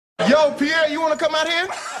Yo, Pierre, you wanna come out here?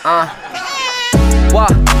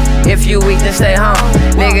 What? If you weak, then stay home.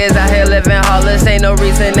 Niggas out here living holeless, ain't no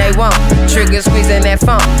reason they won't. Trigger squeezing that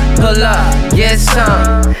phone. Pull up, get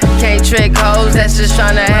some. Can't trick hoes, that's just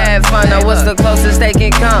tryna have fun. Now what's the closest they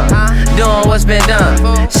can come? Doing what's been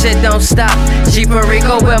done. Shit don't stop. Cheaper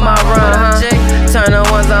Rico with my run, Turn the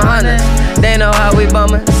ones on hundreds. They know how we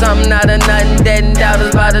bummin'. Something out of nothing, dead and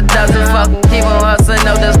doubters by the dozen. Fucking keep on hustling,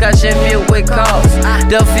 no discussion, mute with calls.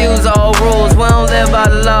 Diffuse all rules, we don't live by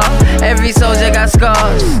the law. Every soldier got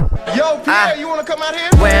scars. Yo, Pierre, you wanna come out here?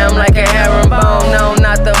 Wear 'em like a herringbone, no,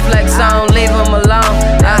 not the flex on, leave 'em alone.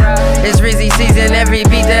 It's Rizzy season, every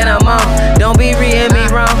beat that I'm on. Don't be reading me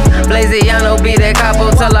wrong. Blaziano be the capo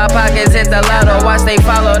till our pockets hit the lotto. Watch they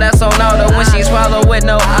follow, that's on auto when she swallow with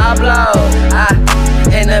no upload.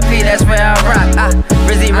 In the P, that's where I rock.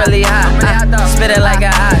 Rizzy really hot. Spit it like a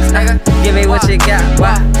ox. Give me what you got.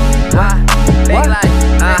 Big life.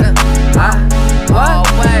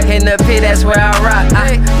 In the P, that's where I rock.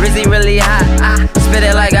 Rizzy really hot. Spit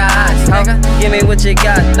it like a ox. Give me what you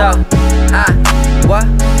got, though. What?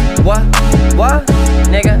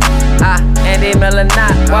 Nigga. Andy Miller,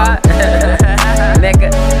 not what?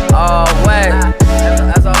 Nigga. Oh, wait.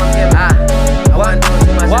 That's all I'm giving. I wasn't doing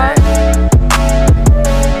too much of that.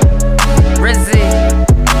 Rizzy.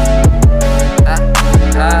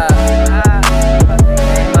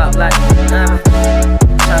 Game up like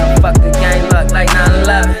tryna fuck the game up like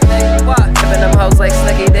 9/11. Tipping them hoes like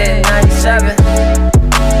Slicky did in 97.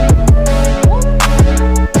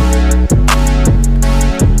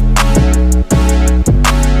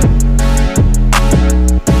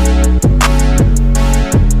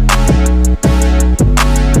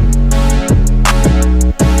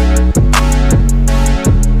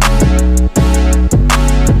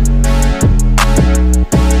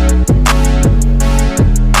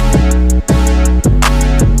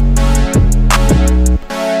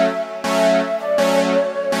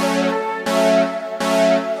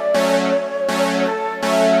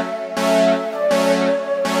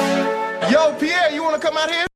 Yo, Pierre, you wanna come out here?